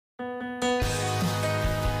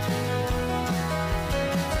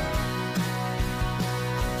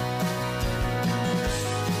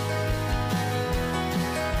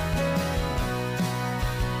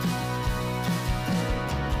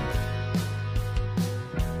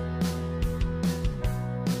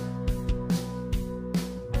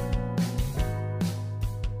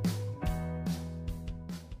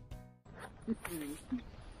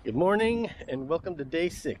Good morning and welcome to day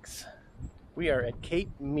 6. We are at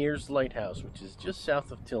Cape Meares Lighthouse, which is just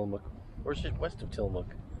south of Tillamook, or just west of Tillamook.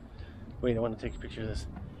 Wait, I want to take a picture of this.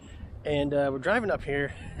 And we're driving up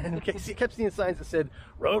here, and we kept seeing signs that said,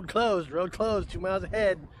 road closed, 2 miles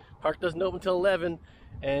ahead. Park doesn't open until 11.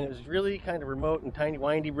 And it was really kind of remote and tiny,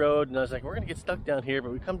 windy road. And I was like, we're going to get stuck down here.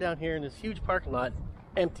 But we come down here in this huge parking lot,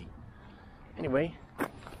 empty. Anyway,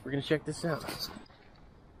 we're going to check this out.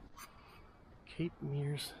 Cape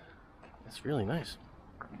Meares. That's really nice.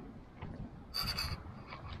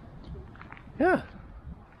 Yeah.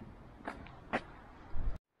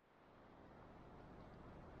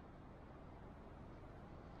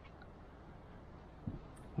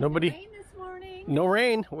 Nobody. Rain this morning. No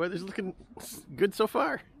rain. Weather's looking good so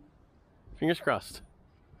far. Fingers crossed.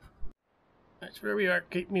 That's where we are,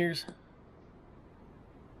 Cape Meares.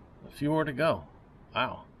 A few more to go.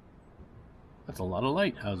 Wow. That's a lot of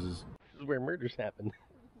lighthouses. This is where murders happen.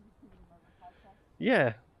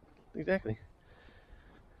 Yeah, exactly.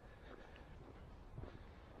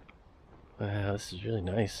 Wow, this is really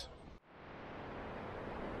nice.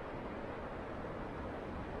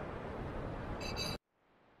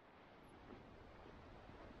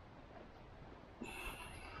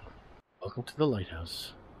 Welcome to the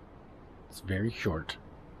lighthouse. It's very short,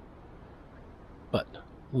 but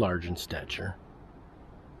large in stature.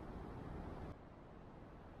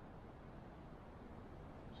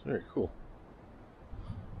 It's very cool.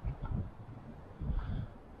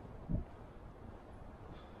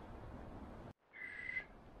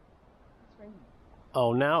 It's raining.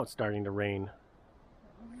 Oh, now it's starting to rain.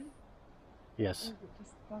 Yes. Or is it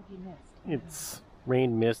just foggy mist? It's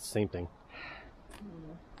rain, mist, same thing.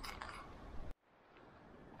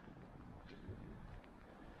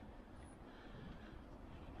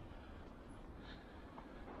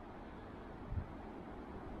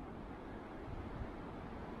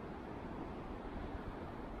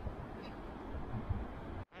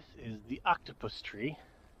 Is the octopus tree,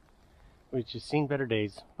 which has seen better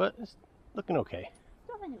days, but it's looking okay.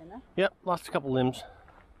 Still hanging in there. Yep, lost a couple limbs.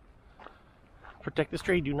 Protect this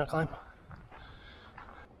tree, do not climb.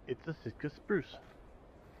 It's a Sitka spruce.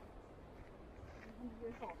 100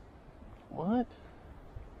 years old. What?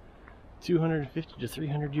 250 to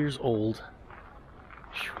 300 years old.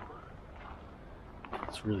 Whew.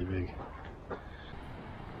 It's really big.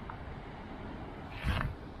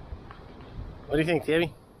 What do you think,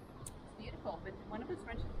 Tabby? Beautiful, but one of his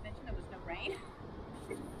friends mentioned there was no rain.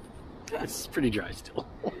 It's pretty dry still.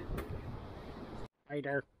 Hi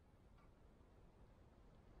there.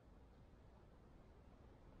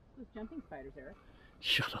 Those jumping spiders, Eric.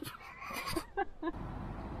 Shut up.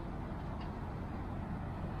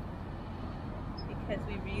 Because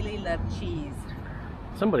we really love cheese.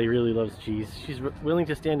 Somebody really loves cheese. She's willing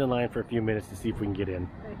to stand in line for a few minutes to see if we can get in.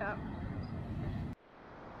 Yeah.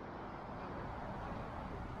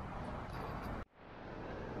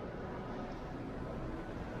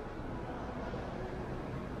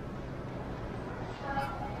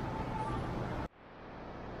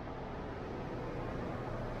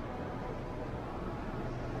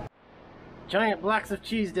 Giant blocks of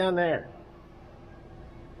cheese down there.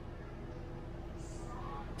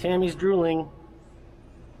 Tammy's drooling.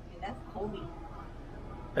 And that's Colby.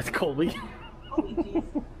 That's Colby. Colby cheese.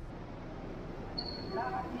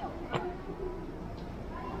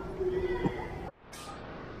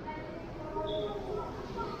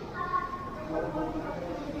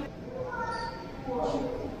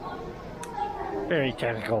 Very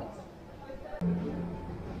technical.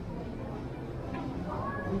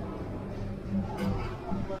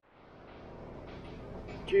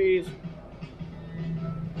 Cheese.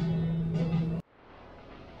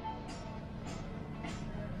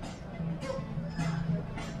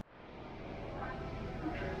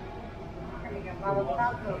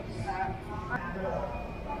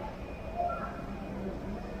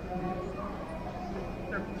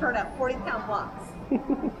 Turn out 40-pound blocks.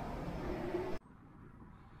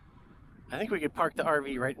 I think we could park the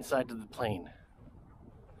RV right inside of the plane.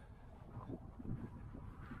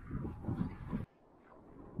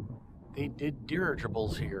 They did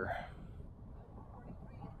dirigibles here.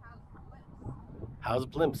 House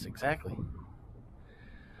blimps, exactly.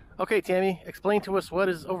 Okay, Tammy, explain to us what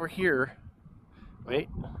is over here. Wait,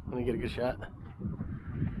 let me get a good shot.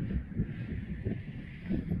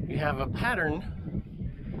 We have a pattern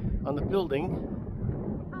on the building.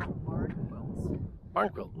 Barn quilts. Barn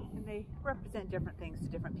quilt. And they represent different things to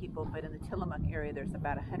different people, but in the Tillamook area there's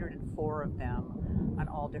about 104 of them on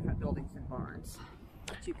all different buildings and barns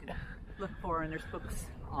that you can look for, and there's books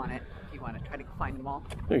on it if you want to try to find them all.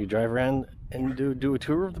 You can drive around and do a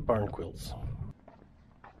tour of the barn quilts.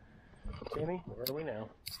 Tammy, where are we now?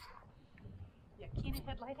 Yeah, Keenan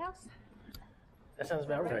Head Lighthouse? That sounds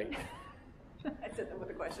about right. I said that with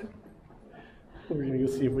a question. We're gonna go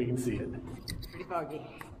see if we can see it. Pretty foggy.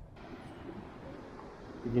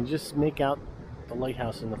 You can just make out the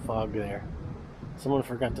lighthouse in the fog there. Someone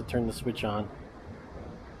forgot to turn the switch on.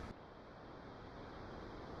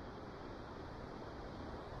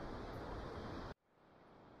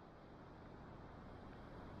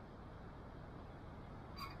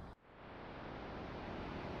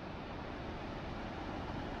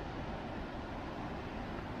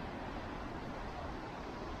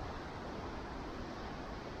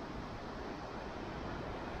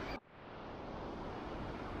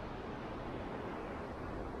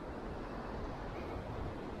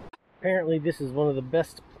 Apparently this is one of the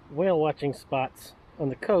best whale watching spots on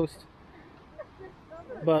the coast,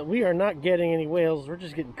 but we are not getting any whales. We're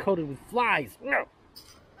just getting coated with flies. No,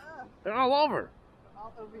 they're all over.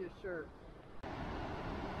 All over your shirt.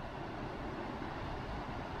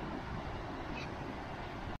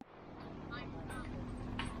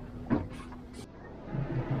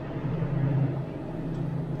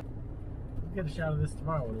 We'll get a shot of this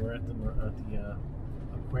tomorrow when we're at the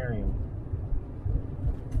aquarium.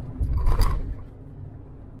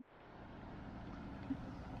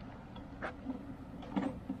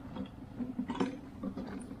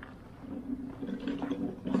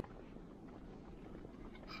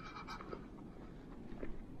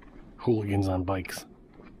 Hooligans on bikes.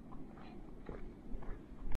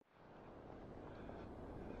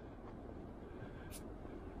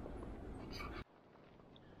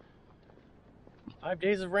 Five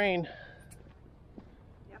days of rain.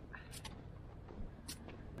 Yep.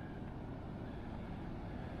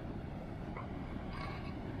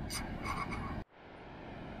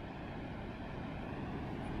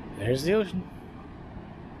 There's the ocean.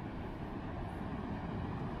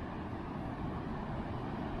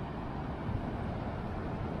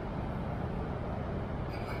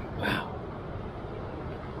 Wow.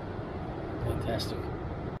 Fantastic.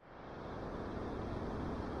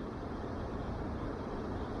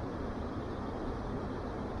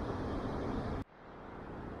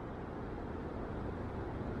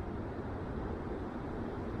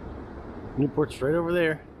 Newport's right over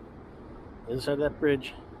there, the other side of that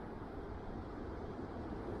bridge.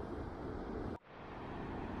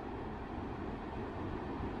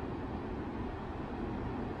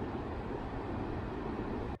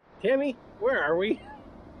 Tammy, where are we?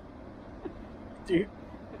 Dude,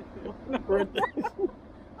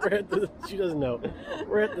 she doesn't know.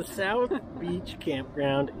 We're at the South Beach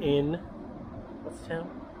Campground in, what's the town?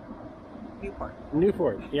 Newport.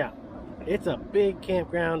 Newport, yeah. It's a big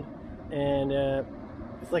campground, and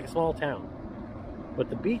it's like a small town. But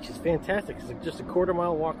the beach is fantastic. It's like just a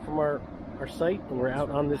quarter-mile walk from our site, and we're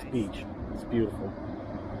out on this beach. It's beautiful.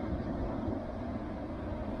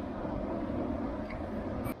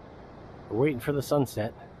 We're waiting for the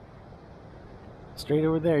sunset. Straight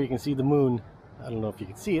over there, you can see the moon. I don't know if you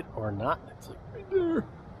can see it or not. It's like right there.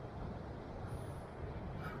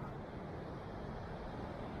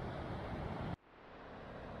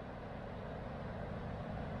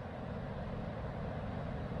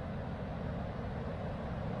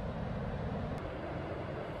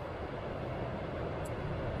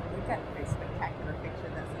 We've got a pretty spectacular picture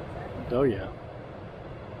of that sunset. Oh yeah.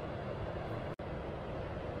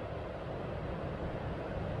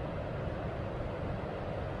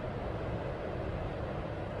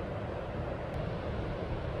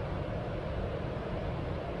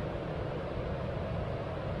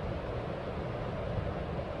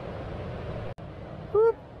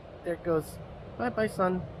 Whoop. There it goes. Bye bye,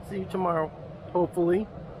 sun. See you tomorrow. Hopefully.